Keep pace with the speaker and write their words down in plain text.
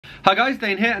Hi guys,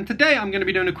 Dane here, and today I'm going to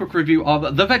be doing a quick review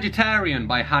of The Vegetarian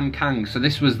by Kang. So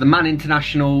this was the Man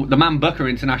Booker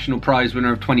International Prize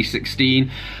winner of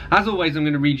 2016. As always, I'm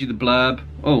going to read you the blurb.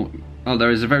 Oh,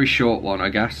 there is a very short one, I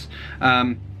guess.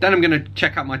 Then I'm going to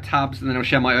check out my tabs, and then I'll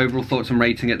share my overall thoughts and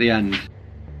rating at the end.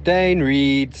 Dane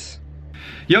reads.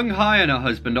 Young Hai and her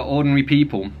husband are ordinary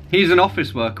people. He is an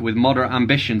office worker with moderate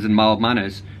ambitions and mild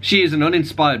manners. She is an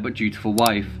uninspired but dutiful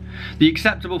wife. The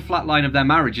acceptable flat line of their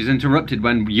marriage is interrupted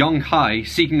when young Hai,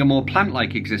 seeking a more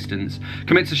plant-like existence,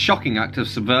 commits a shocking act of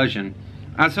subversion.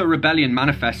 As her rebellion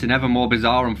manifests in ever more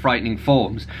bizarre and frightening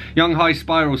forms, young Hai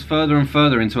spirals further and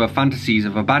further into her fantasies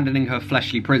of abandoning her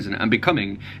fleshly prison and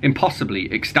becoming,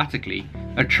 impossibly, ecstatically,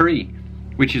 a tree.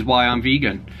 Which is why I'm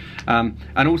vegan.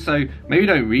 And also, maybe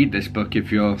don't read this book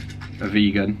if you're a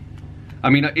vegan. I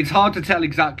mean, it's hard to tell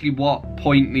exactly what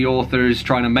point the author is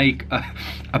trying to make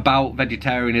about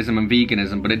vegetarianism and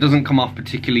veganism, but it doesn't come off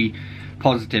particularly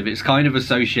positive. It's kind of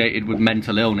associated with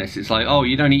mental illness. It's like, oh,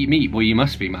 you don't eat meat? Well, you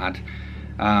must be mad.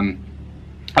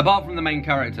 Apart from the main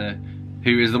character,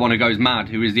 who is the one who goes mad,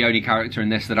 who is the only character in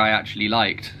this that I actually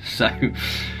liked.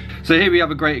 So here we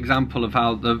have a great example of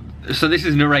how so this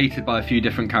is narrated by a few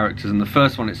different characters, and the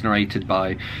first one it's narrated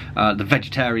by the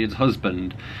vegetarian's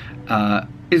husband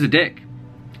is a dick.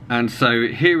 And so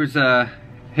here is a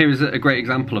great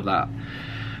example of that.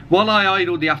 While I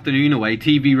idled the afternoon away,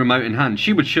 TV remote in hand,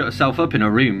 she would shut herself up in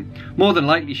her room. More than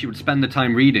likely she would spend the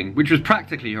time reading, which was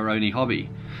practically her only hobby.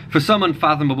 For some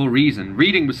unfathomable reason,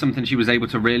 reading was something she was able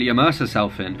to really immerse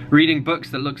herself in. Reading books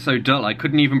that looked so dull I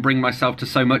couldn't even bring myself to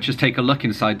so much as take a look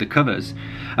inside the covers.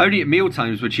 Only at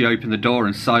mealtimes would she open the door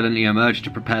and silently emerge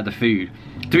to prepare the food.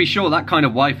 To be sure, that kind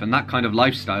of wife and that kind of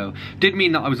lifestyle did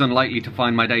mean that I was unlikely to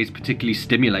find my days particularly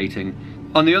stimulating.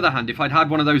 On the other hand, if I'd had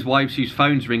one of those wives whose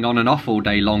phones ring on and off all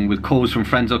day long with calls from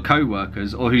friends or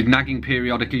co-workers, or whose nagging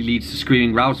periodically leads to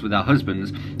screaming rows with her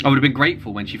husbands, I would have been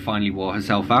grateful when she finally wore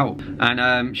herself out.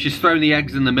 And she's thrown the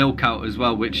eggs and the milk out as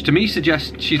well, which to me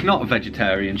suggests she's not a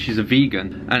vegetarian, she's a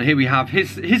vegan. And here we have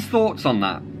his thoughts on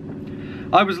that.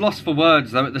 I was lost for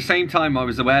words, though at the same time I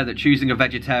was aware that choosing a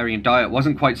vegetarian diet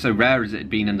wasn't quite so rare as it had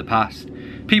been in the past.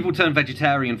 People turn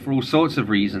vegetarian for all sorts of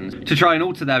reasons, to try and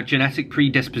alter their genetic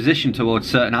predisposition towards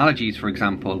certain allergies, for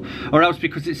example, or else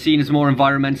because it's seen as more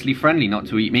environmentally friendly not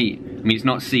to eat meat. I mean, it's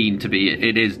not seen to be,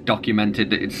 it is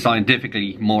documented that it's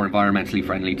scientifically more environmentally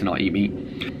friendly to not eat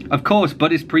meat. Of course,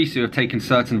 Buddhist priests who have taken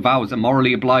certain vows are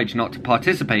morally obliged not to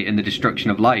participate in the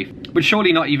destruction of life, but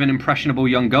surely not even impressionable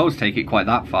young girls take it quite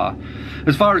that far.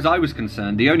 As far as I was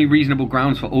concerned, the only reasonable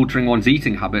grounds for altering one's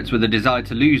eating habits were the desire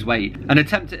to lose weight, an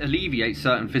attempt to alleviate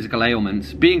certain physical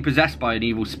ailments, being possessed by an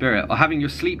evil spirit, or having your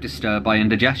sleep disturbed by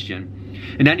indigestion.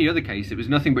 In any other case, it was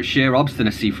nothing but sheer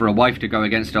obstinacy for a wife to go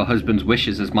against her husband's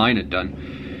wishes as mine had done.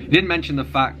 He didn't mention the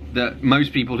fact that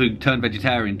most people who turn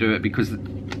vegetarian do it because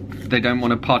they don't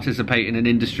want to participate in an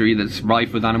industry that's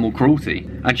rife with animal cruelty.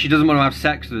 And she doesn't want to have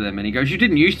sex with him, and he goes, you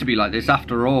didn't used to be like this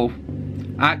after all.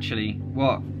 Actually,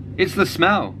 what? It's the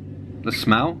smell. The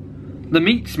smell? The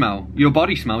meat smell. Your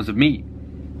body smells of meat.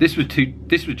 This was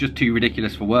just too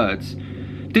ridiculous for words.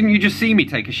 Didn't you just see me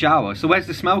take a shower? So where's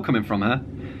the smell coming from, huh?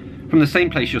 From the same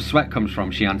place your sweat comes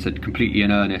from, she answered, completely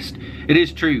in earnest. It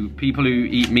is true, people who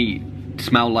eat meat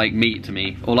smell like meat to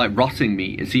me, or like rotting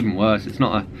meat. It's even worse. It's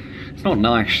not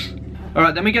nice.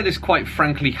 Alright, then we get this quite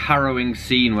frankly harrowing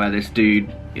scene where this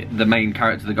dude, the main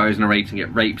character, the guy who's narrating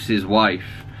it, rapes his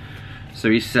wife. So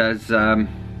he says,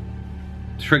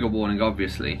 trigger warning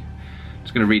obviously. I'm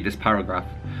just going to read this paragraph.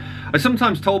 I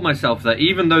sometimes told myself that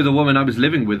even though the woman I was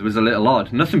living with was a little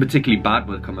odd, nothing particularly bad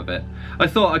would come of it. I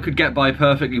thought I could get by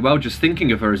perfectly well just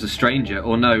thinking of her as a stranger,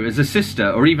 or no, as a sister,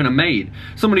 or even a maid,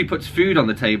 someone who puts food on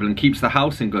the table and keeps the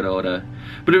house in good order.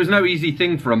 But it was no easy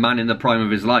thing for a man in the prime of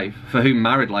his life, for whom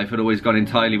married life had always gone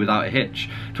entirely without a hitch,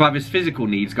 to have his physical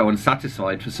needs go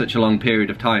unsatisfied for such a long period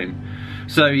of time.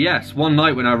 So yes, one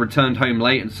night when I returned home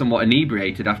late and somewhat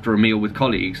inebriated after a meal with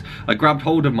colleagues, I grabbed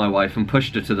hold of my wife and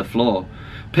pushed her to the floor.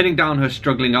 Pinning down her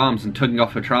struggling arms and tugging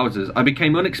off her trousers, I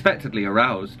became unexpectedly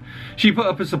aroused. She put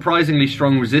up a surprisingly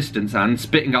strong resistance and,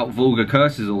 spitting out vulgar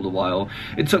curses all the while,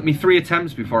 it took me 3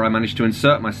 attempts before I managed to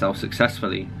insert myself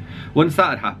successfully. Once that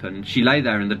had happened, she lay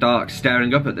there in the dark,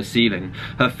 staring up at the ceiling,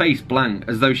 her face blank,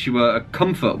 as though she were a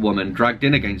comfort woman dragged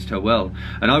in against her will,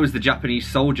 and I was the Japanese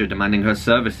soldier demanding her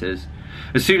services.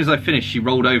 As soon as I finished, she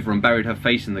rolled over and buried her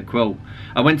face in the quilt.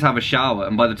 I went to have a shower,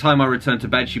 and by the time I returned to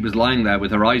bed, she was lying there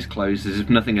with her eyes closed as if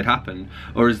nothing had happened,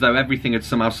 or as though everything had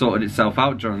somehow sorted itself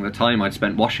out during the time I'd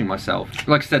spent washing myself.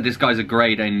 Like I said, this guy's a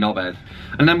grade A knobhead.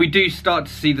 And then we do start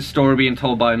to see the story being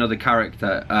told by another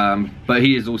character, but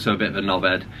he is also a bit of a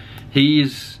knobhead.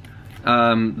 He's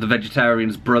the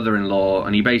vegetarian's brother-in-law,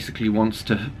 and he basically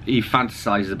he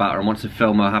fantasizes about her and wants to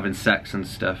film her having sex and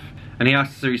stuff. And he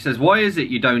asks her, he says, "Why is it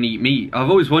you don't eat meat? I've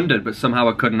always wondered, but somehow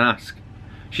I couldn't ask."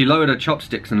 She lowered her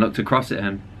chopsticks and looked across at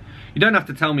him. "You don't have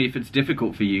to tell me if it's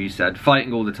difficult for you," he said,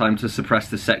 fighting all the time to suppress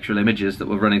the sexual images that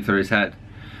were running through his head.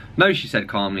 "No," she said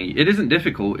calmly, "it isn't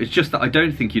difficult, it's just that I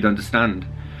don't think you'd understand."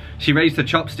 She raised her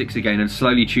chopsticks again and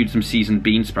slowly chewed some seasoned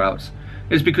bean sprouts.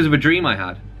 "It's because of a dream I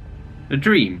had." "A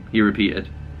dream?" he repeated.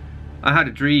 "I had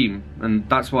a dream, and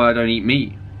that's why I don't eat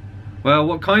meat." "Well,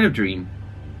 what kind of dream?"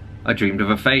 "I dreamed of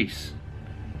a face."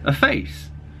 "A face?"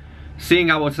 Seeing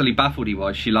how utterly baffled he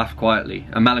was, she laughed quietly,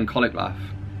 a melancholic laugh.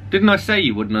 "Didn't I say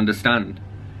you wouldn't understand?"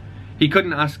 He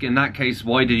couldn't ask, in that case,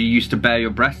 why did you used to bare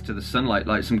your breast to the sunlight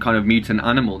like some kind of mutant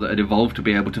animal that had evolved to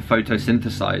be able to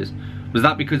photosynthesize? Was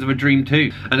that because of a dream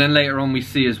too? And then later on we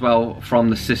see as well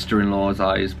from the sister-in-law's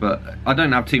eyes, but I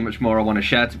don't have too much more I want to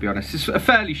share, to be honest. It's a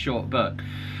fairly short book.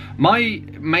 My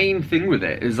main thing with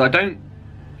it is I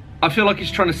feel like it's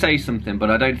trying to say something,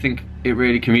 but I don't think it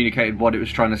really communicated what it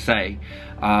was trying to say.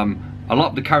 A lot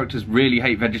of the characters really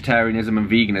hate vegetarianism and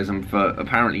veganism for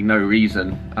apparently no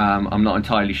reason. I'm not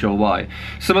entirely sure why.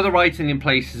 Some of the writing in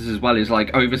places as well is like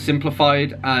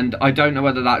oversimplified, and I don't know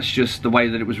whether that's just the way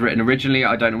that it was written originally.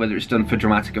 I don't know whether it's done for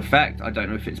dramatic effect. I don't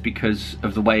know if it's because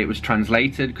of the way it was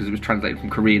translated, because it was translated from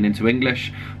Korean into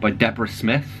English by Deborah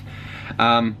Smith.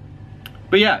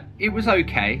 But yeah, it was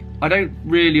okay. I don't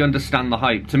really understand the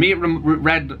hype. To me, it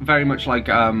read very much like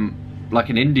an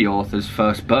indie author's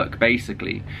first book,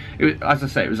 basically. As I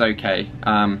say, it was okay.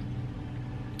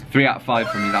 3 out of 5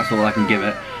 for me, that's all I can give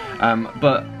it.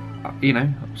 But, you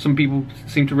know, some people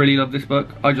seem to really love this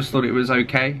book. I just thought it was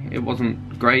okay. It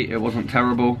wasn't great, it wasn't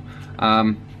terrible.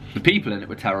 The people in it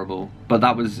were terrible, but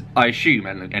that was, I assume,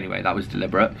 anyway, that was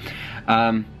deliberate.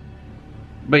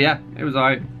 But yeah, it was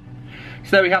alright. So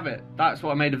there we have it. That's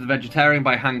what I made of The Vegetarian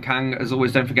by Kang. As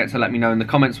always, don't forget to let me know in the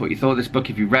comments what you thought of this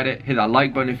book if you read it. Hit that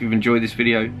like button if you've enjoyed this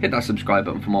video. Hit that subscribe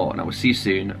button for more, and I will see you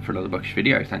soon for another bookish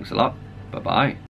video. Thanks a lot. Bye-bye.